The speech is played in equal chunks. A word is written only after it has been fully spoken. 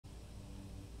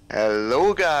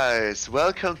Hello guys,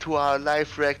 welcome to our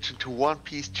live reaction to One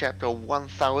Piece chapter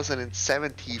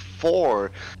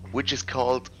 1074, which is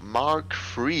called Mark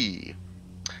III.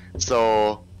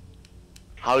 So,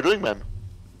 how are you doing, man?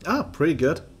 Ah, pretty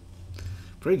good.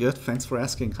 Pretty good, thanks for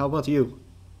asking. How about you?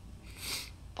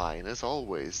 Fine as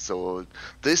always. So,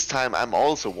 this time I'm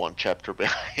also one chapter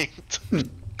behind.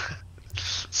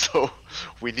 So,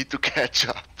 we need to catch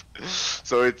up.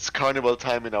 So, it's carnival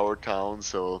time in our town,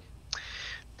 so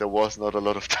there was not a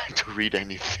lot of time to read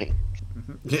anything.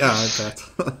 Yeah, I bet.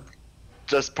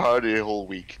 Just party the whole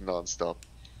week non-stop.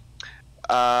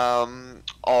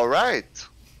 Alright.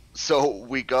 So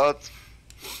we got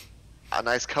a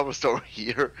nice cover story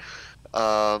here.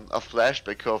 A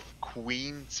flashback of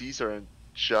Queen, Caesar, and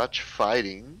Judge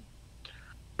fighting.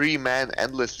 3 men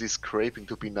endlessly scraping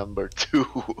to be number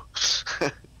 2.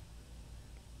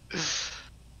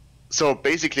 So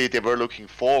basically they were looking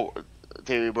forward.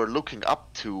 They were looking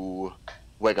up to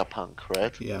Vegapunk,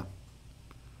 right? Yeah.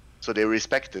 So they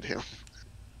respected him.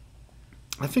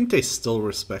 I think they still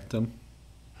respect him.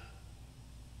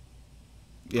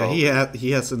 Yeah,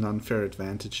 he has an unfair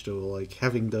advantage though, like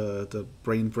having the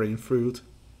brain fruit.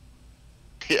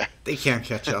 Yeah. They can't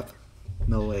catch up.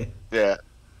 No way. Yeah.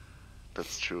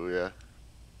 That's true, yeah.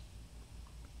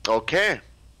 Okay.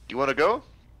 You wanna go?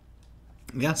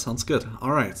 Yeah, sounds good.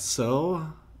 Alright,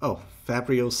 so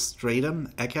Fabio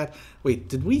Stratum, Egghead. Wait,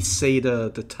 did we say the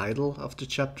title of the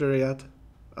chapter yet?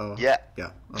 Oh Yeah.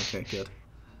 yeah, okay, good.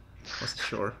 Wasn't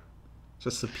sure.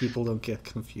 Just so people don't get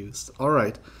confused.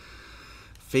 Alright.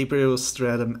 Fabio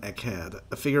Stratum Egghead.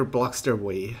 A figure blocks their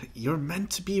way. You're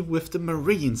meant to be with the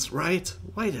Marines, right?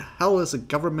 Why the hell is a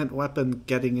government weapon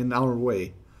getting in our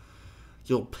way?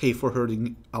 You'll pay for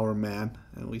hurting our man.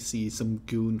 And we see some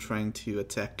goon trying to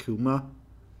attack Kuma.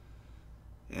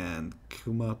 And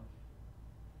Kuma...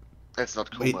 That's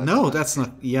not Kuma. Wait, no, that's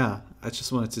not... Yeah, I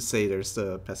just wanted to say there's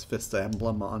the Pacifista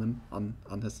emblem on him, on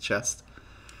his chest.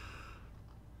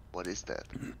 What is that?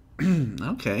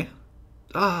 Okay.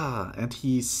 Ah, and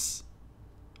he's...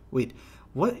 Wait,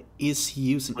 what is he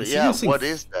using? Is he using... what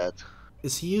is that?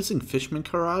 Is he using Fishman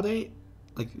Karate?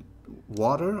 Like,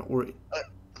 water, or...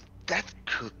 that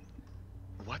could...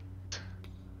 What?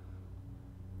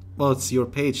 Well, it's your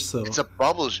page, so... It's a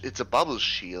bubble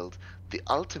shield. The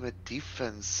ultimate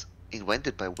defense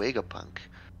invented by Vegapunk.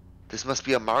 This must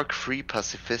be a Mark III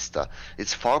Pacifista.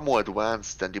 It's far more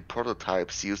advanced than the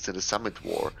prototypes used in the Summit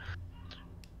War.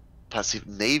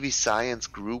 Navy Science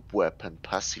Group Weapon,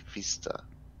 Pacifista.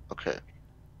 Okay.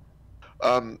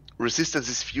 Resistance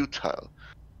is futile.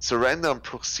 Surrender and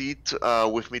proceed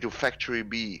with me to Factory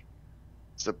B.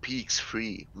 The Peaks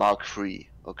free, Mark III.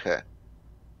 Okay.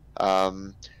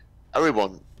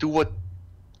 Everyone, do what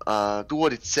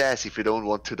it says if you don't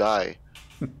want to die.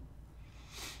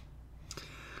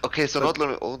 Okay, so not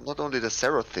only the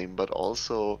Seraphim, but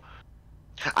also...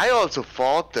 I also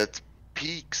thought that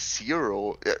Peak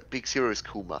Zero is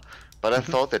Kuma, but I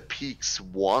thought that Peaks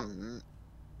 1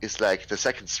 is like the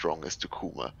second strongest to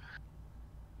Kuma.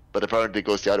 But apparently it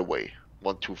goes the other way.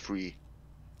 1, 2, 3.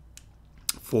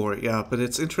 4, yeah, but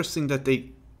it's interesting that they...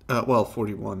 well,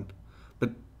 41.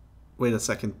 But wait a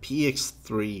second,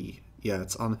 PX3, yeah,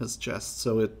 it's on his chest,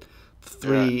 so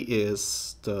 3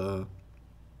 is the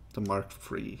Mark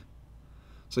III.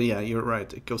 So yeah, you're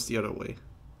right, it goes the other way.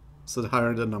 So the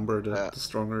higher the number, the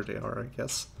stronger they are, I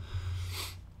guess.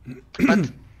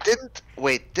 But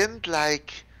didn't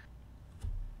like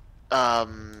at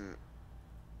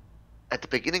the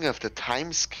beginning of the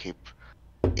time skip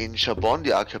in Shabon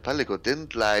the Archipelago,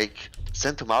 didn't like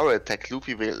Sentomaru attack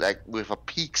Luffy with a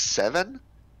Peak 7?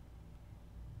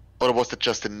 Or was that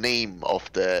just the name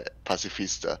of the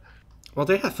Pacifista? Well,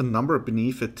 they have a number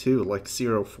beneath it too, like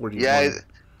 041.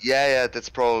 Yeah, that's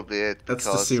probably it. That's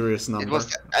the serious number. It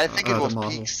was, I think it was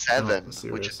Peak 7,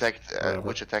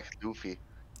 which attacked Luffy.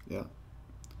 Yeah.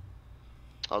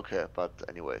 Okay, but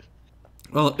anyway.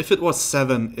 Well, if it was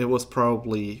 7, it was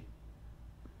probably,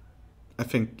 I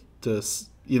think, this,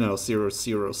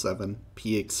 007,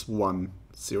 PX1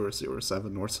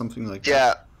 007 or something like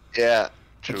that. Yeah,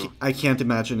 true. I can't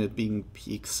imagine it being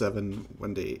Peak 7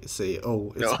 when they say,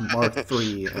 oh, it's Mark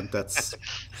III, and that's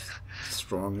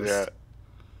strongest. Yeah.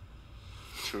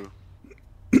 True.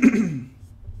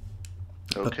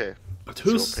 Okay. But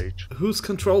who's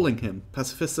controlling him?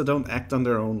 Pacifista don't act on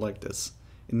their own like this.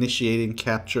 Initiating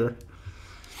capture.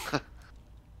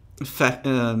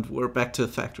 And we're back to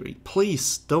the factory.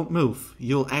 Please don't move.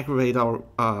 You'll aggravate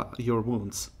your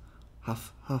wounds.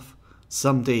 Huff, huff.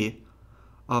 Someday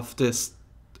of this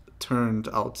turned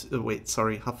out.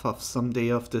 Huff, huff. Someday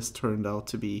of this turned out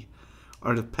to be.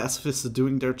 Are the pacifists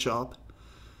doing their job?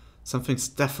 Something's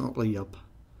definitely up.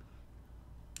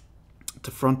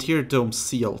 The Frontier Dome's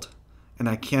sealed, and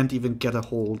I can't even get a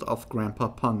hold of Grandpa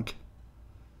Punk.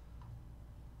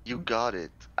 You got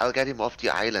it. I'll get him off the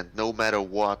island, no matter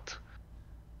what.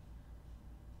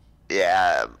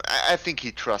 Yeah, I think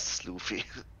he trusts Luffy.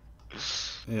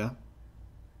 Yeah.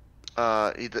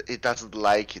 He doesn't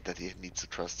like it that he needs to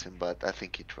trust him, but I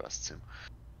think he trusts him.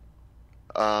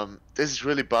 This is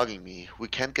really bugging me. We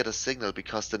can't get a signal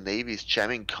because the Navy is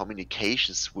jamming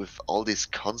communications with all this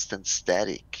constant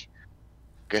static.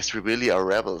 Guess we really are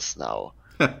rebels now.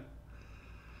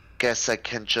 Guess I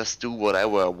can just do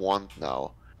whatever I want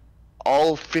now.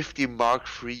 All 50 Mark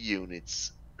III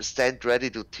units stand ready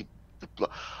to deploy.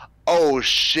 Oh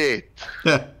shit!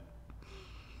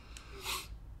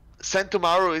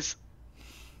 Sentomaru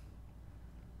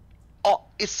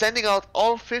is sending out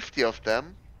all 50 of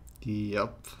them.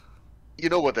 Yep. You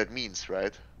know what that means,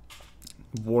 right?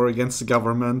 War against the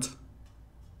government.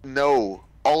 No,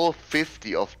 all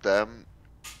 50 of them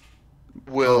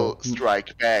will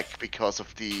strike back because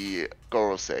of the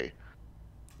Gorosei.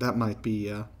 That might be,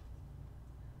 yeah.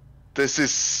 This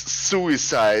is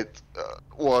suicide,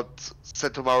 what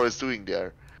Sentomaru is doing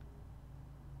there.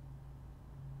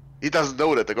 He doesn't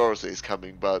know that the Gorosei is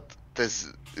coming, but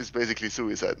this is basically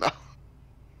suicide now.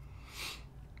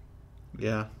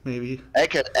 Yeah, maybe.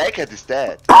 Egghead is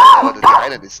dead, but the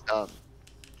island is done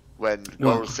when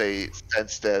Gorosei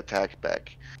sends the attack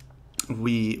back.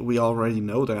 We already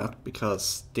know that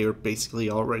because they're basically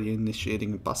already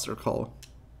initiating a buster call.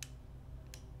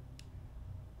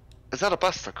 It's not a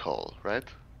buster call, right?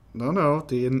 No,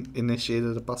 they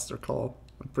initiated a buster call.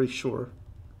 I'm pretty sure.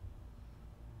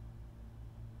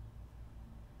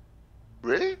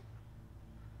 Really?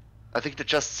 I think they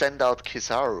just sent out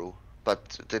Kizaru,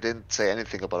 but they didn't say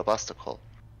anything about a buster call.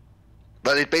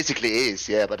 But it basically is,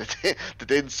 yeah, but they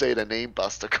didn't say the name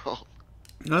buster call.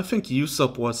 I think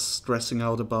Usopp was stressing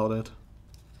out about it.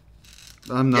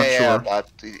 I'm not sure. Yeah, but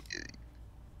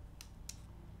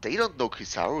they don't know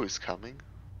Kizaru is coming.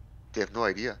 They have no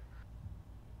idea.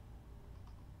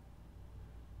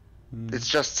 It's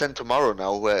just Sentomaru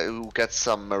now, where you get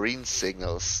some marine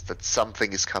signals that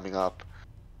something is coming up.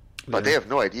 But they have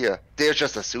no idea. They're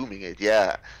just assuming it,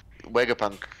 yeah.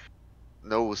 Vegapunk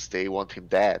knows they want him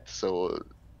dead, so...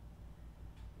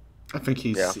 I think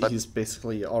he's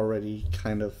basically already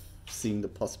kind of seeing the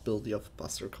possibility of a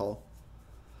buster call.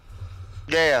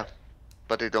 Yeah,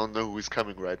 but they don't know who is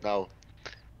coming right now.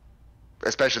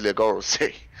 Especially a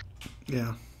Gorosei.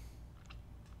 Yeah.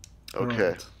 Okay.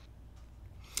 Right.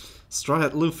 Straw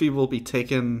Hat Luffy will be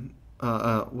taking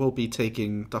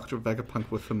Dr.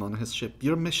 Vegapunk with him on his ship.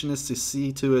 Your mission is to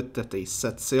see to it that they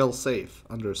set sail safe.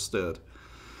 Understood.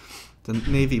 The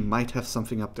Navy might have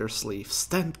something up their sleeve.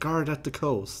 Stand guard at the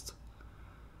coast.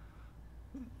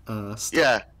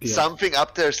 Something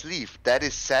up their sleeve. That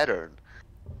is Saturn.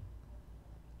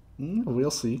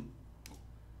 We'll see.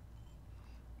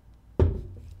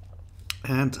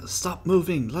 And stop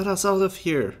moving. Let us out of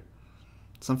here.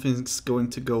 Something's going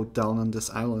to go down on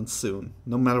this island soon.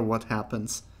 No matter what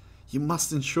happens. You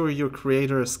must ensure your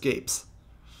creator escapes.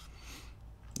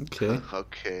 Okay.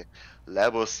 Okay.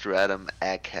 Labostratum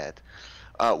Egghead.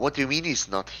 What do you mean he's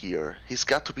not here? He's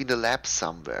got to be in the lab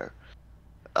somewhere.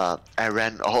 I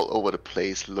ran all over the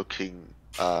place looking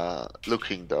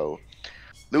though.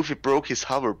 Luffy broke his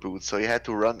hover boots, so he had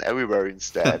to run everywhere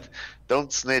instead.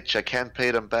 Don't snitch, I can't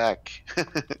pay them back.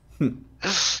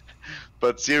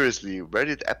 But seriously, where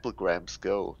did Applegrams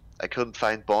go? I couldn't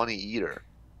find Bonnie either.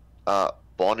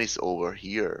 Bonnie's over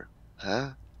here. Huh?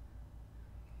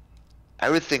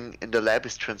 Everything in the lab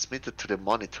is transmitted to the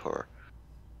monitor.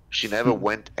 She never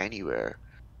went anywhere.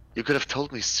 You could have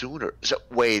told me sooner. So,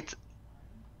 wait.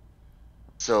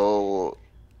 So...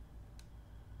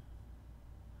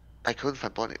 I couldn't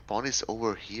find Bonnie. Bonnie's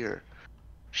over here.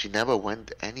 She never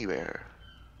went anywhere.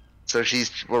 So she's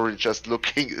probably just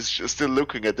looking, is just still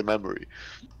looking at the memory.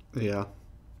 Yeah.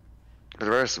 But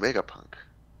where's Vegapunk?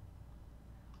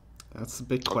 That's a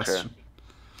big question.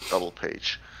 Double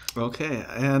page. Okay,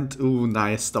 and ooh,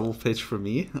 nice double page for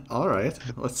me. Alright,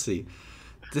 let's see.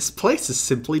 This place is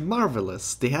simply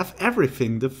marvelous. They have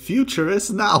everything. The future is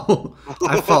now.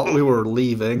 I thought we were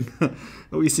leaving.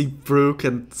 We see Brook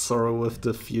and Zoro with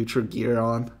the future gear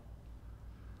on.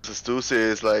 Stussy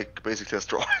is like basically a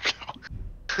straw hat.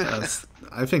 Yes,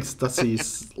 I think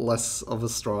Stussy's less of a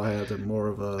straw hat and more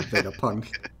of a Vegapunk.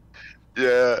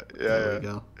 There we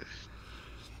go.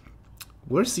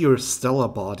 Where's your Stella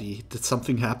body? Did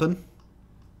something happen?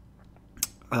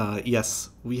 Yes,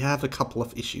 we have a couple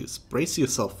of issues. Brace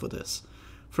yourself for this.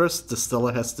 First, the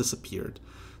Stella has disappeared.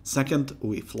 Second,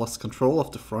 we've lost control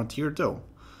of the Frontier Dome.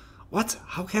 What?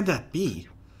 How can that be?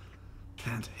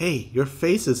 Pant, hey, your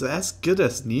face is as good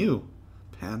as new.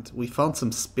 Pant, we found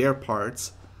some spare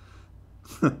parts.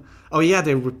 Oh yeah,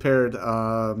 they repaired,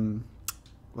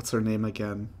 what's her name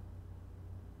again?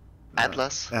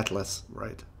 Atlas? Atlas,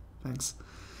 right. Thanks.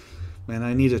 Man,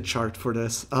 I need a chart for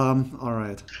this.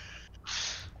 Alright.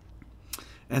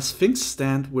 As things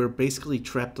stand, we're basically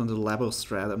trapped on the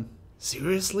labostratum.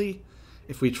 Seriously?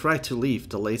 If we try to leave,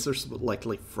 the lasers would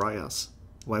likely fry us.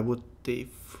 Why would they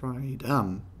fry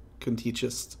them? Couldn't he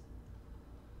just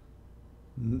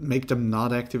make them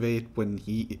not activate when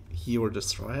he or the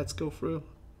Straw Hats go through?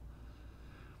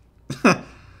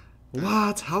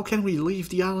 What? How can we leave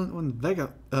the island with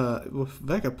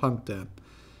Vegapunk then?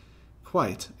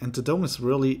 Quite. And the dome is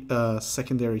really a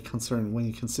secondary concern when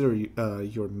you consider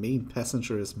your main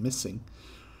passenger is missing.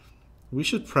 We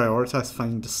should prioritize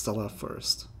finding the Stella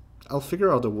first. I'll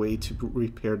figure out a way to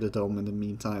repair the dome in the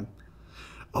meantime.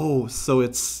 Oh, so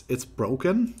it's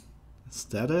broken? Is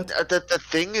that it? The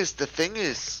thing is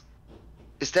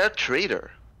there a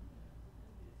traitor?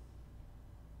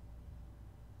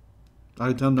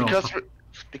 I don't know.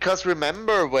 Because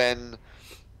remember when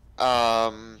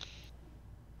the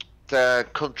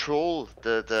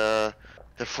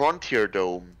Frontier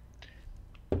Dome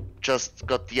just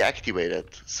got deactivated,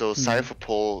 so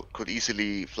Cypherpole could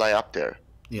easily fly up there.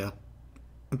 Yeah.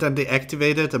 And then they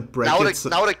activate it and break now it.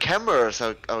 Now the cameras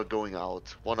are going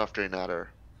out, one after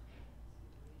another.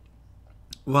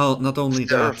 Well, not only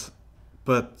that,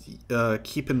 but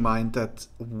keep in mind that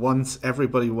once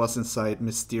everybody was inside,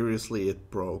 mysteriously it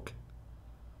broke.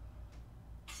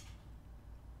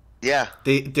 Yeah.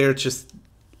 They're just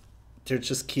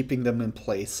keeping them in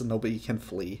place so nobody can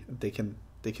flee. They can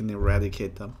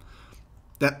eradicate them.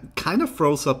 That kind of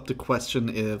throws up the question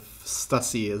if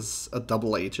Stussy is a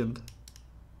double agent.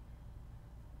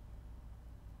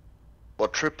 Or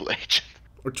triple agent.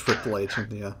 Or triple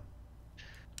agent, yeah.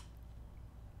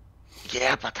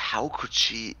 Yeah, but how could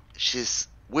she? She's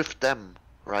with them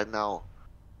right now.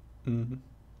 Mm-hmm.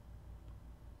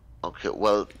 Okay,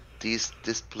 well, these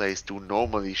displays do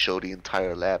normally show the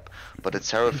entire lab, but at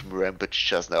Seraphim Rampage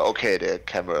just now, okay, the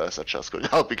cameras are just going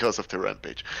out because of the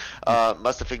rampage.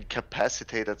 Must have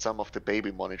incapacitated some of the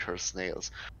baby monitor snails.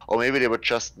 Or maybe they were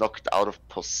just knocked out of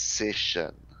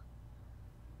position.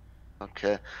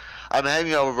 Okay. I'm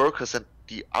having our workers and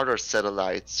the other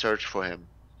satellites search for him.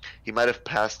 He might have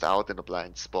passed out in a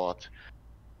blind spot.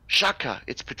 Shaka,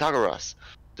 it's Pythagoras.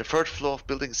 The third floor of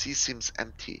building C seems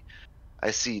empty.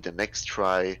 I see. The next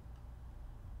try.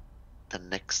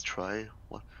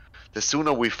 What? The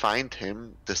sooner we find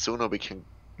him, the sooner we can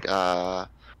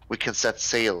set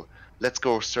sail. Let's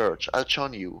go search. I'll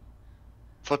join you.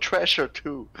 For treasure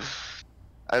too.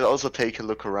 I'll also take a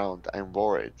look around. I'm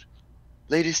worried.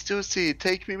 Lady Stussy,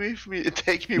 take me with me.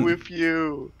 Take me with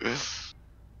you.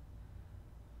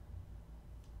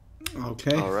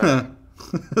 Okay. All right.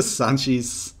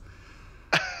 Sanchi's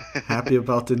happy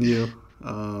about the new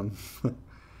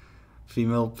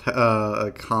female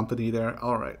company there.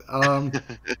 All right.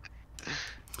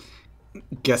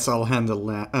 Guess I'll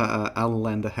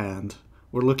lend a hand.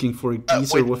 We're looking for a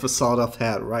geezer with a sawed-off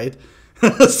hat, right?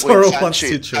 Zoro wants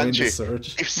to join the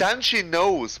search. If Sanchi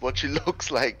knows what she looks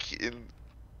like in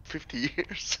 50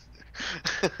 years.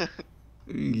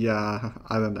 Yeah,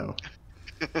 I don't know.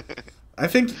 I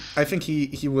think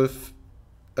he would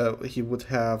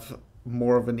have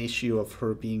more of an issue of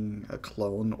her being a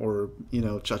clone or,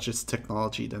 judges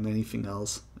technology than anything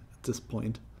else at this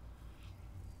point.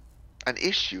 An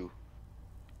issue?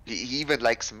 He even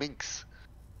likes minks.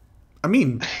 I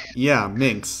mean, yeah,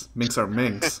 minks. Minks are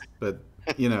minks, but,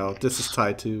 this is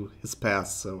tied to his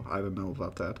past, so I don't know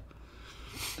about that.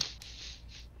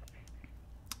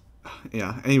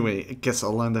 Yeah, anyway, I guess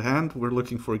I'll lend a hand. We're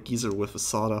looking for a geezer with a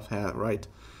sawed-off hat, right?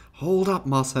 Hold up,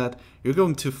 Mosshead. You're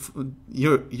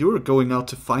going out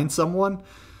to find someone?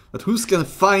 But who's gonna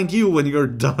find you when you're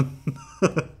done?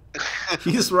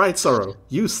 He's right, Zoro.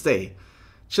 You stay.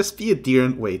 Just be a dear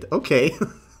and wait. Okay.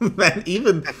 Man,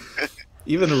 even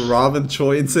Robin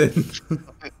joins in.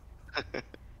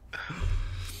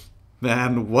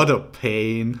 Man, what a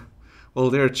pain.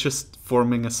 Well, they're just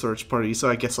forming a search party, so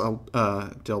I guess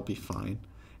they'll be fine.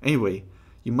 Anyway,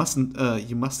 you must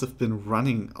have been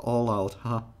running all out,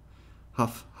 huh?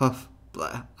 Huff, huff,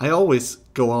 blah. I always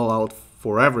go all out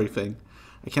for everything.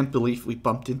 I can't believe we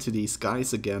bumped into these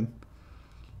guys again.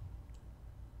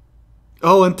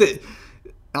 Oh, and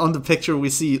on the picture we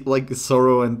see like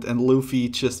Zoro and Luffy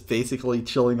just basically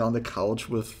chilling on the couch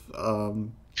with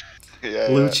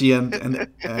Lucci and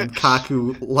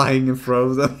Kaku lying in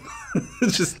front of them.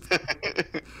 Just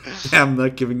damn,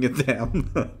 not giving a damn.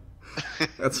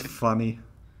 That's funny.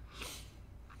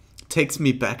 Takes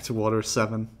me back to Water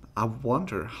 7. I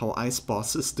wonder how Ice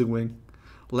Boss is doing.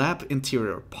 Lab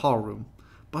interior, paw room.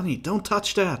 Bunny, don't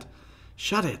touch that.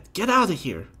 Shut it. Get out of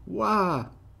here. Wah.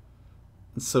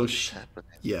 And so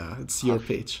yeah, it's your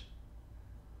page.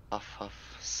 Huff,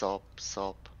 huff, sob,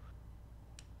 sob.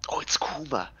 Oh, it's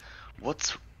Kuma.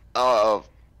 What's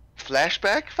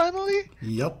flashback finally?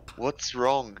 Yup. What's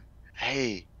wrong?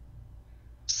 Hey,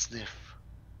 sniff.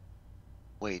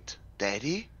 Wait,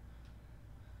 Daddy?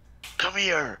 Come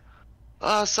here.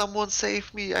 Someone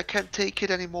save me. I can't take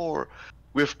it anymore.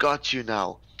 We've got you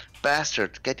now.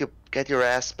 Bastard, get your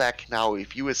ass back now.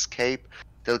 If you escape,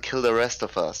 they'll kill the rest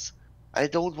of us. I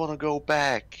don't want to go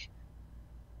back.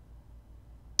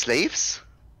 Slaves?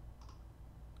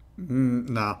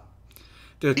 Nah.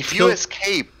 If you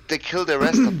escape, they kill the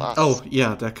rest of us. Oh,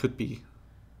 yeah, that could be.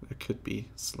 There could be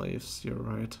slaves, you're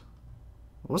right.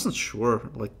 I wasn't sure.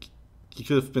 Like, he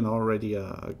could have been already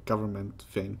a government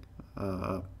thing.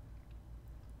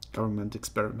 Government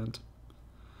experiment.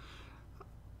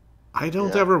 I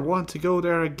don't ever want to go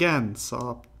there again,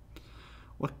 Sob.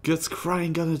 What good's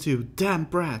crying gonna do? Damn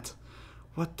brat.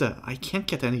 What the? I can't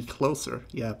get any closer.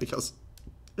 Yeah, because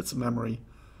it's a memory.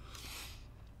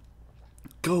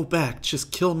 Go back.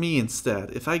 Just kill me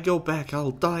instead. If I go back,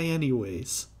 I'll die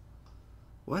anyways.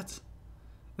 What?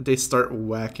 And they start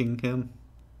whacking him.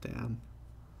 Damn.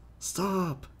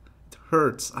 Stop. It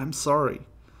hurts. I'm sorry.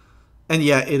 And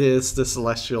yeah, it is the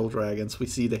celestial dragons. We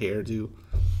see the hairdo.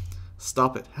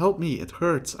 Stop it. Help me. It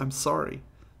hurts. I'm sorry.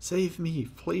 Save me.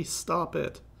 Please stop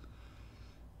it.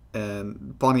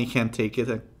 And Bonnie can't take it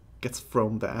and gets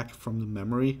thrown back from the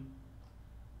memory.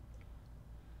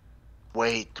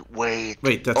 Wait,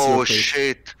 that's your page.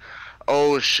 Shit.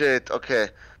 Oh shit. Okay.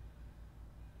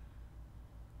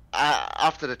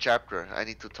 After the chapter, I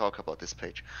need to talk about this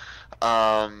page.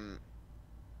 Huff,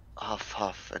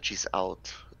 huff, and she's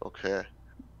out. Okay.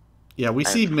 Yeah, we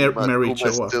see Mary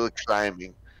Joa. Still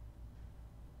climbing.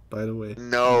 By the way.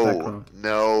 No.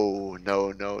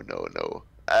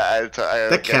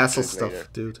 That castle stuff, later.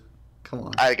 Dude. Come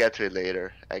on. I'll get to it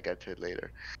later.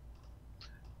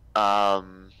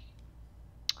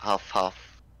 Huff,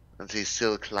 huff. And he's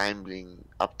still climbing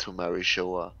up to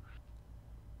Marishoa.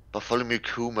 Bartholomew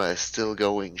Kuma is still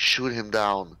going. Shoot him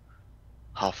down.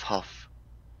 Huff, huff.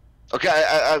 Okay,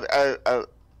 I'll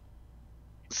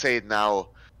say it now.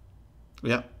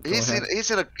 Yeah. He's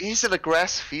in a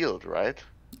grass field, right?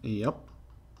 Yep.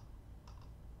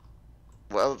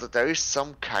 Well, there is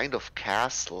some kind of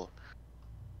castle.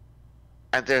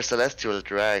 And there's celestial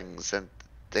dragons, and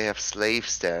they have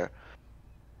slaves there.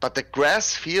 But the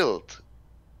grass field,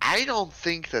 I don't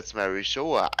think that's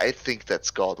Marishoa. I think that's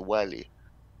God Valley.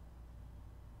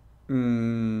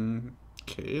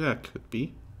 Okay, that could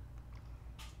be.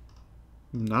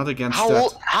 Not against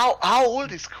that. How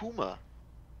old is Kuma?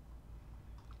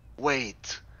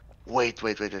 Wait.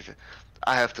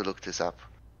 I have to look this up.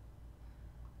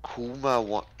 Kuma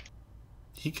what?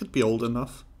 He could be old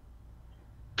enough.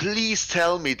 Please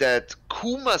tell me that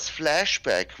Kuma's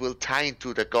flashback will tie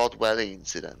into the God Valley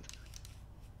incident.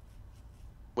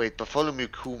 Wait, Bartholomew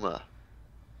Kuma.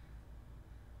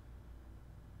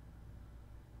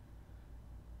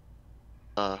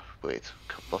 Wait,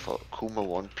 Kuma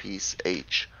One Piece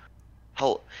age.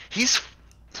 How? He's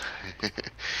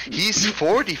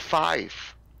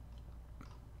 45.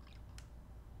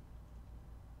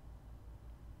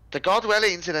 The God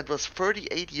Valley incident was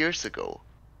 38 years ago.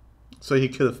 So he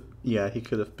could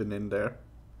have been in there.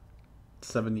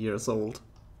 7 years old.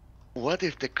 What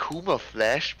if the Kuma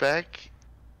flashback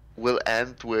will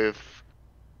end with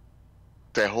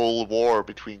the whole war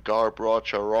between Garb,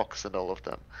 Roger, Rox, and all of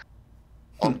them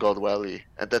on God Valley,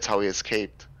 and that's how he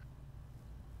escaped?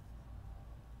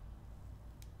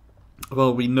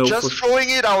 Well, we know. Just throwing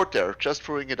it out there.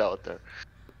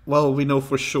 Well, we know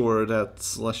for sure that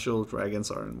celestial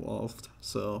dragons are involved,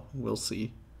 so we'll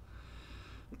see.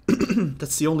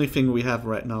 That's the only thing we have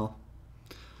right now.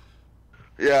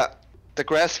 Yeah, the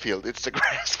grass field. It's the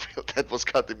grass field that was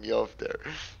cutting me off there.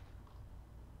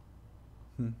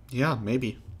 Yeah,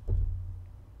 maybe.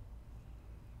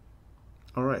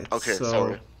 Alright, okay, so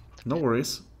sorry. No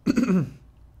worries.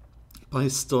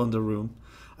 Bunny's still in the room.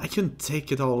 I couldn't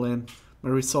take it all in. My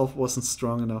resolve wasn't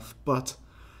strong enough, but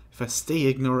if I stay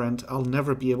ignorant, I'll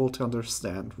never be able to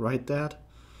understand, right, Dad?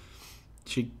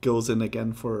 She goes in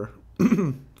again for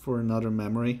for another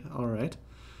memory. Alright.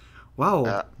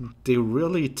 Wow, they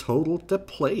really totaled the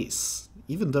place,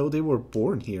 even though they were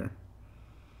born here.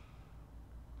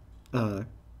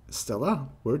 Stella,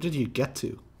 where did you get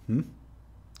to?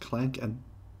 Clank and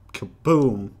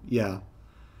kaboom. Yeah.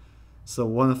 So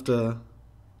one of the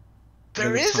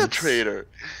There is a Vegapunks- traitor.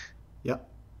 Yeah.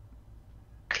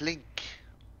 Clink.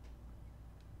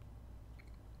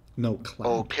 No,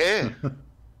 Clank. Okay.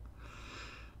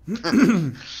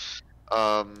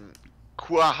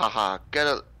 Kuahaha, get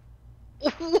a.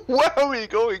 Where are we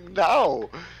going now?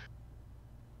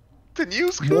 The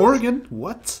news scoop? Morgan?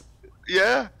 What?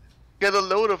 Yeah. Get a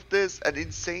load of this. An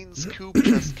insane scoop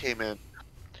just came in.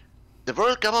 The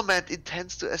world government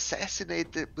intends to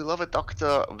assassinate the beloved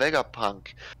Dr.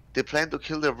 Vegapunk. They plan to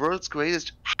kill the world's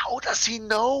greatest. How does he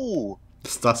know?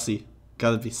 Stussy.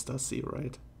 Gotta be Stussy,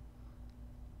 right?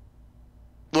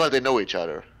 Well, they know each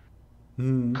other.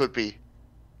 Hmm. Could be.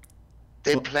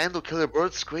 They Well- plan to kill the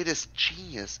world's greatest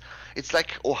genius. It's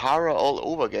like O'Hara all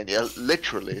over again. Yeah,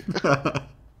 literally.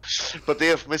 But they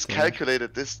have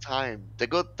miscalculated this time. The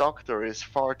good doctor is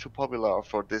far too popular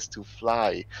for this to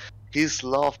fly. He's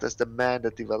loved as the man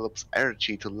that develops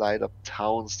energy to light up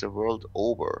towns the world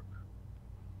over.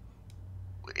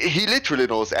 He literally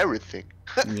knows everything.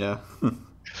 Yeah.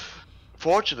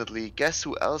 Fortunately, guess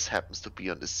who else happens to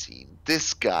be on the scene?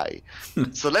 This guy.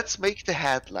 So let's make the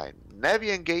headline.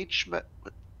 Navy engagement.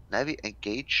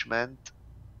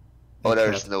 Oh,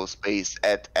 there's Egghead. no space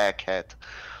at Egghead.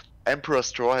 Emperor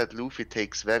Straw Hat Luffy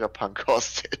takes Vegapunk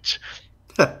hostage.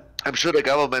 I'm sure the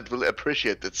government will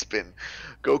appreciate that spin.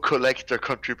 Go collect their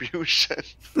contribution.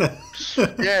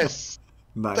 Yes,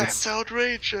 Nice. that's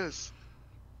outrageous.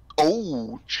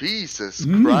 Oh, Jesus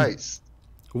Mm. Christ.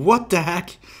 What the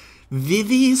heck?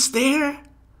 Vivi's there?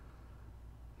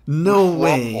 No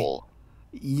way. Wapol.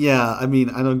 Yeah, I mean,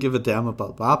 I don't give a damn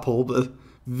about Wapol, but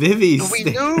Vivi's We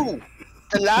there. knew.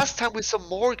 The last time we saw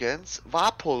Morgans,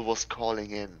 Wapol was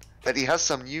calling in that he has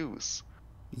some news.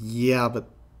 Yeah, but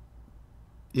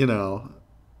you know,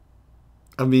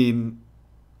 I mean,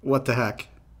 what the heck?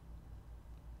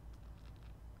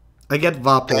 I get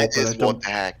Wapol, That but I is don't what the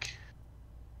heck.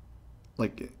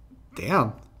 like.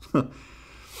 Damn.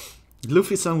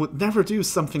 Luffy-san would never do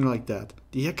something like that.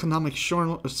 The economic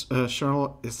journal is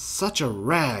such a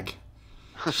rag.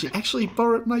 She actually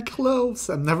borrowed my clothes.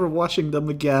 I'm never washing them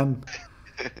again.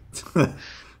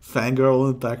 Fangirl in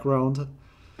the background.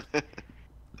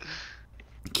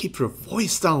 Keep your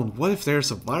voice down. What if there's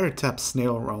a wiretap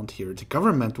snail around here? The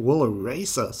government will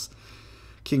erase us.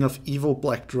 King of Evil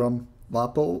Black Drum,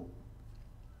 Wapol.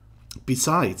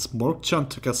 Besides, Morg-chan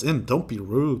took us in. Don't be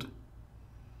rude.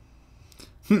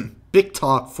 Big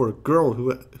talk for a girl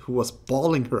who was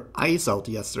bawling her eyes out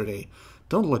yesterday.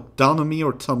 Don't look down on me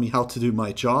or tell me how to do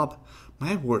my job.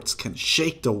 My words can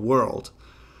shake the world.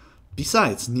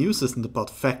 Besides, news isn't about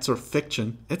facts or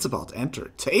fiction. It's about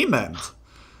entertainment.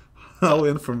 How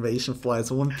information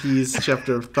flies. One Piece,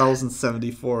 chapter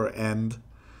 1074, and...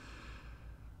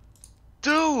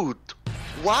 Dude,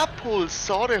 Wapol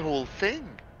saw the whole thing.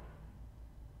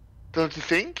 Don't you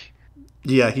think?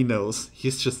 Yeah, he knows.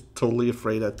 He's just totally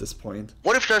afraid at this point.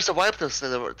 What if there's a wipe test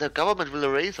that the government will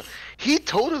erase her? He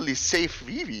totally saved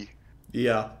Vivi.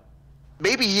 Yeah.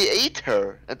 Maybe he ate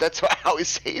her, and that's how he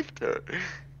saved her.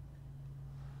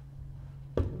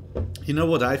 You know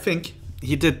what I think?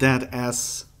 He did that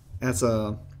as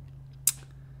a...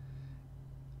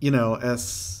 You know,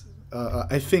 as...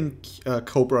 I think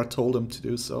Cobra told him to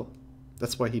do so.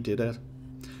 That's why he did it.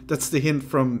 That's the hint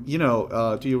from, you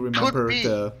know, do you remember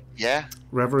the Yeah.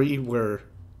 reverie where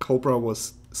Cobra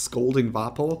was scolding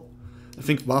Wapol? I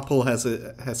think Wapol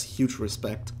has huge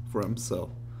respect for him, so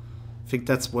I think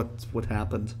that's what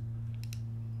happened.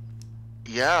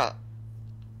 Yeah.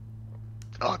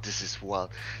 Oh, this is wild.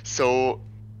 So,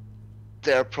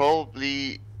 they're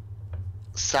probably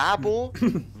Sabo,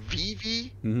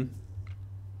 Vivi, Mm-hmm.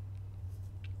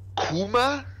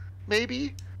 Kuma,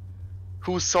 maybe,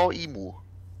 who saw Imu.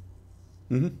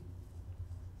 Mm-hmm.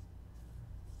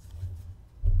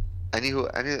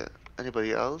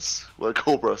 Anybody else? Well,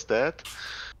 Cobra's dead.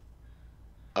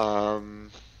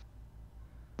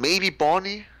 Maybe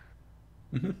Bonnie,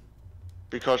 Mm-hmm.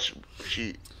 because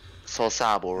she saw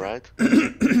Sabo, right?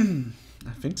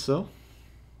 I think so.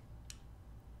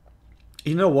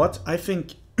 You know what? I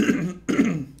think...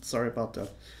 Sorry about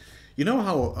that. You know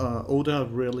how Oda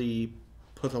really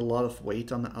put a lot of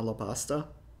weight on Alabasta?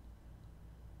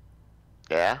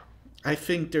 Yeah. I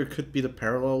think there could be the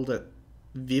parallel that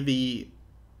Vivi,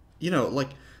 you know,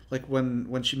 like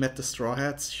when she met the Straw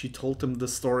Hats, she told them the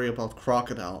story about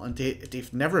Crocodile, and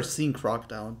they've never seen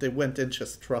Crocodile. They went in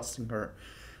just trusting her.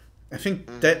 I think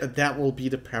that will be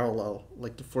the parallel,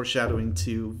 like the foreshadowing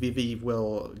to Vivi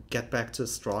will get back to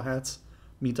Straw Hats,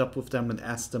 meet up with them, and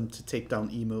ask them to take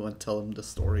down Emu and tell them the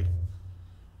story.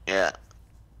 Yeah.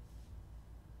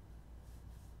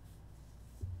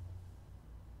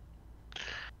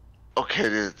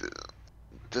 Okay,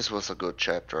 this was a good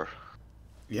chapter.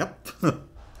 Yep.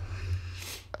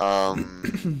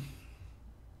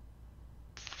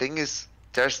 Thing is,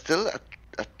 there's still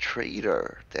a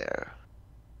traitor there.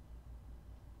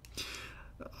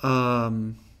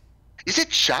 Is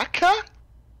it Shaka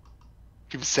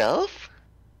himself?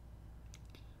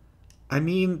 I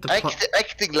mean,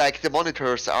 Acting like the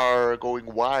monitors are going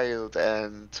wild,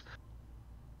 and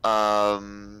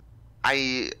I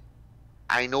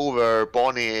know where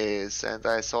Bonnie is, and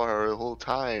I saw her the whole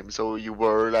time. So you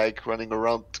were like running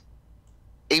around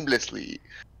aimlessly.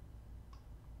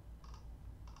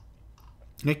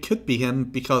 it could be him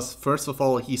because, first of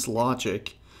all, he's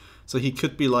logic. So he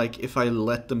could be like, if I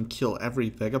let them kill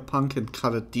every Vegapunk and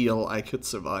cut a deal, I could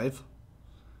survive.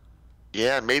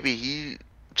 Yeah, maybe he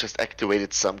just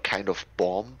activated some kind of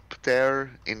bomb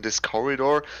there in this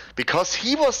corridor because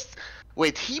he was.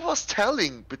 Wait, he was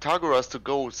telling Pythagoras to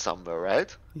go somewhere,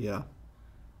 right? Yeah.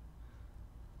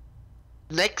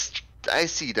 Next, I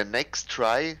see the next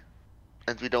try,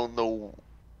 and we don't know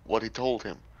what he told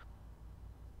him.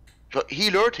 So he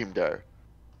lured him there.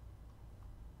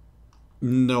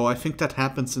 No, I think that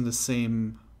happens in the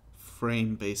same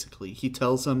frame, basically. He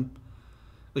tells him,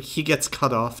 like, he gets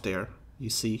cut off there, you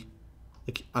see.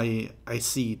 Like, I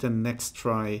see the next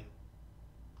try.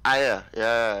 Ah,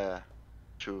 yeah.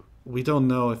 True. We don't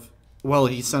know if... Well,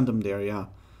 he sent him there, yeah.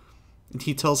 And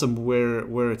he tells him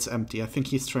where it's empty. I think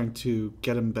he's trying to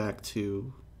get him back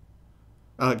to...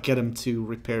 get him to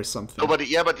repair something. Oh, but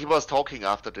he was talking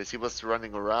after this. He was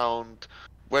running around.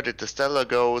 Where did the Stella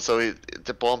go? So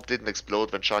the bomb didn't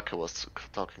explode when Shaka was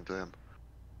talking to him.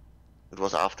 It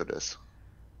was after this.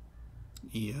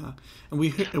 Yeah,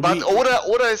 but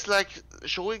Oda is like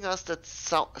showing us that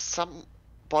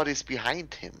somebody's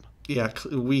behind him. Yeah,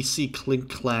 we see Clink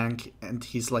Clank, and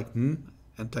he's like, and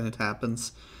then it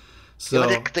happens. So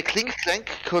yeah, but the Clink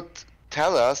Clank could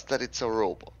tell us that it's a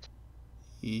robot.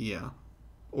 Yeah,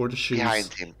 or the shoes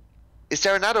behind him. Is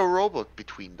there another robot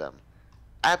between them?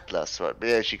 Atlas, right?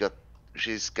 Yeah, she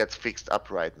gets fixed up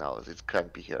right now. It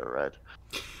can't be here, right?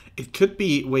 It could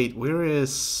be. Wait, where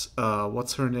is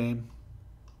what's her name?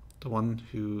 The one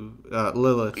who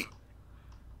Lilith.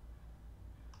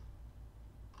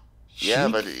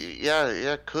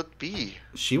 Yeah, could be.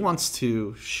 She wants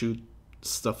to shoot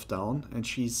stuff down, and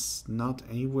she's not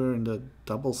anywhere in the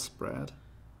double spread.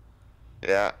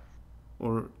 Yeah.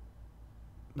 Or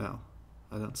no,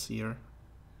 I don't see her.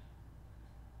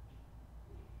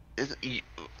 Is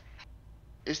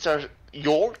there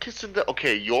York is in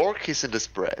the York is in the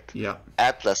spread. Yeah.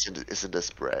 Atlas is in the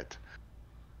spread.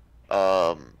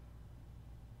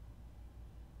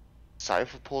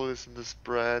 Cypherpole is in the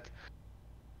spread.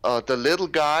 The little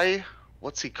guy,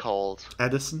 what's he called?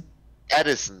 Edison.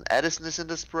 Edison is in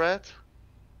the spread.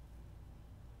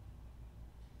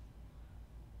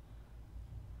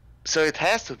 So it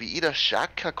has to be either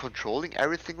Shaka controlling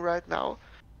everything right now,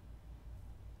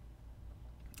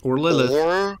 or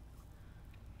Lilith.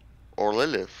 Or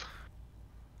Lilith.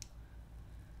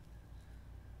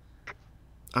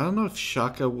 I don't know if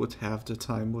Shaka would have the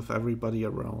time with everybody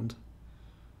around.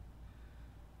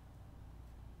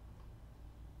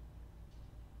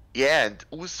 Yeah, and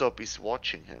Usopp is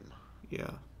watching him.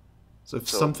 Yeah. So if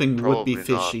something would be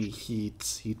fishy,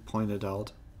 he'd point it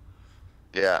out.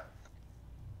 Yeah.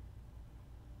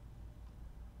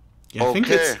 Yeah, I think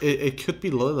it could be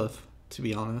Lilith, to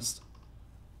be honest.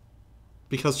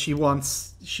 Because she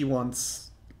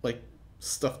wants like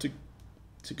stuff to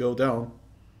go down.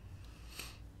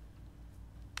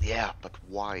 Yeah, but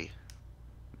why?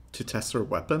 To test her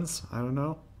weapons? I don't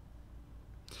know.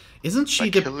 Isn't she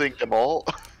killing them all?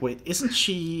 Wait, isn't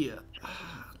she?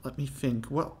 Let me think.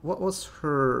 What was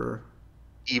her?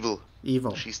 Evil.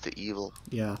 Evil. She's the evil.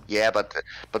 Yeah. Yeah, but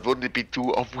wouldn't it be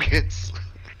too obvious?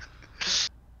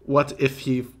 What if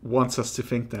he wants us to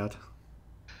think that?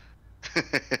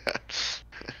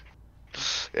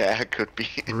 Yeah, it could be.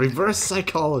 Reverse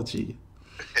psychology.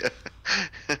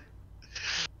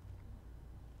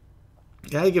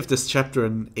 Yeah, I give this chapter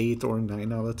an 8 or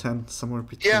 9 out of 10, somewhere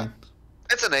between. Yeah,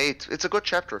 it's an 8. It's a good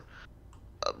chapter.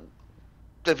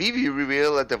 The Vivi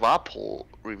reveal and the Warpole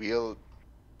reveal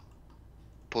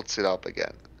puts it up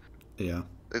again. Yeah.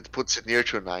 It puts it near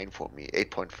to a 9 for me,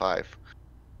 8.5.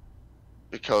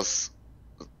 Because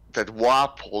that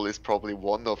Warpole is probably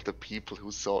one of the people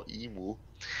who saw Emu.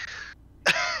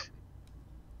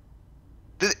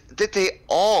 Did they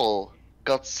all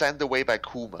got sent away by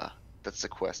Kuma? That's the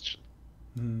question.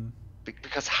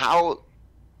 Because how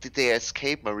did they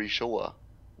escape Marishoa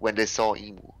when they saw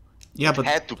Emu? Yeah, it but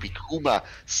had to be Kuma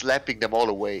slapping them all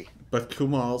away. But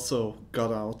Kuma also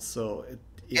got out, so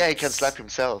yeah, he can slap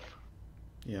himself.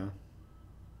 Yeah.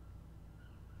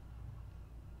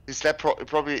 He slept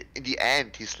probably in the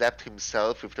end. He slept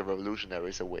himself with the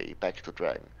revolutionaries away back to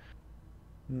Dragon.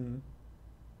 Mm.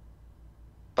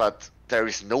 But there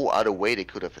is no other way they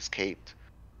could have escaped.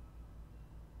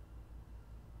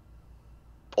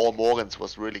 Or Morgans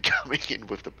was really coming in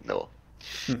with the no.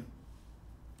 I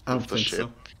don't With the think ship.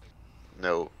 so.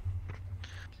 No.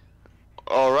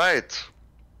 All right.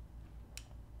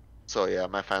 So yeah,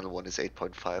 my final one is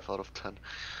 8.5 out of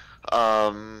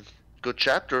 10. Good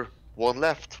chapter. One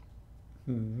left.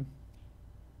 Mm.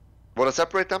 Want to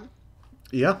separate them?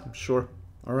 Yeah, sure.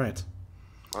 All right.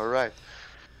 All right.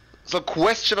 So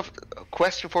question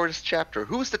for this chapter: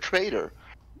 who's the traitor?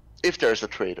 If there's a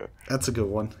traitor, That's a good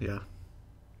one. Yeah.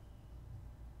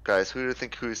 guys, who do you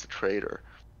think who is the traitor?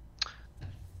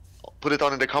 Put it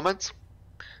down in the comments,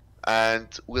 and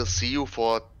we'll see you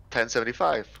for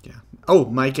 1075. Yeah. Oh,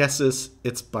 my guess is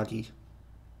it's Buggy.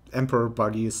 Emperor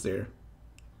Buggy is there.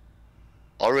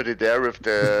 Already there with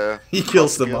the He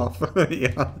kills them cross off.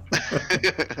 Yeah.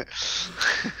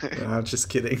 I'm just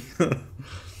kidding.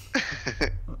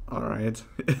 All right.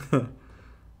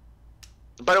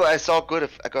 By the way, I saw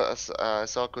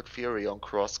a good theory on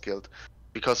Cross Guild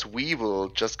because Weevil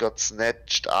just got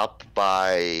snatched up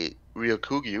by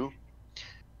Ryokugyu.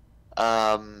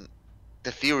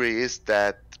 The theory is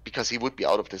that because he would be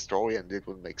out of the story and it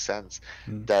would make sense,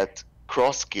 that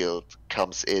Cross Guild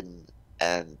comes in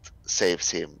and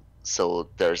saves him. So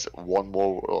there's one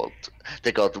more world.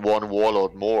 They got one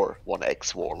warlord more, one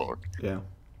ex-warlord. Yeah.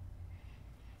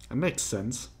 That makes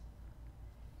sense.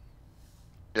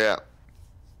 Yeah.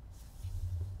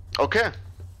 Okay,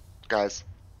 guys.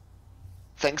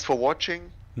 Thanks for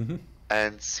watching,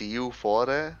 and see you for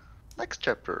the next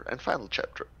chapter and final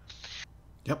chapter.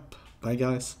 Yep. Bye,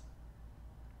 guys.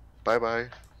 Bye bye.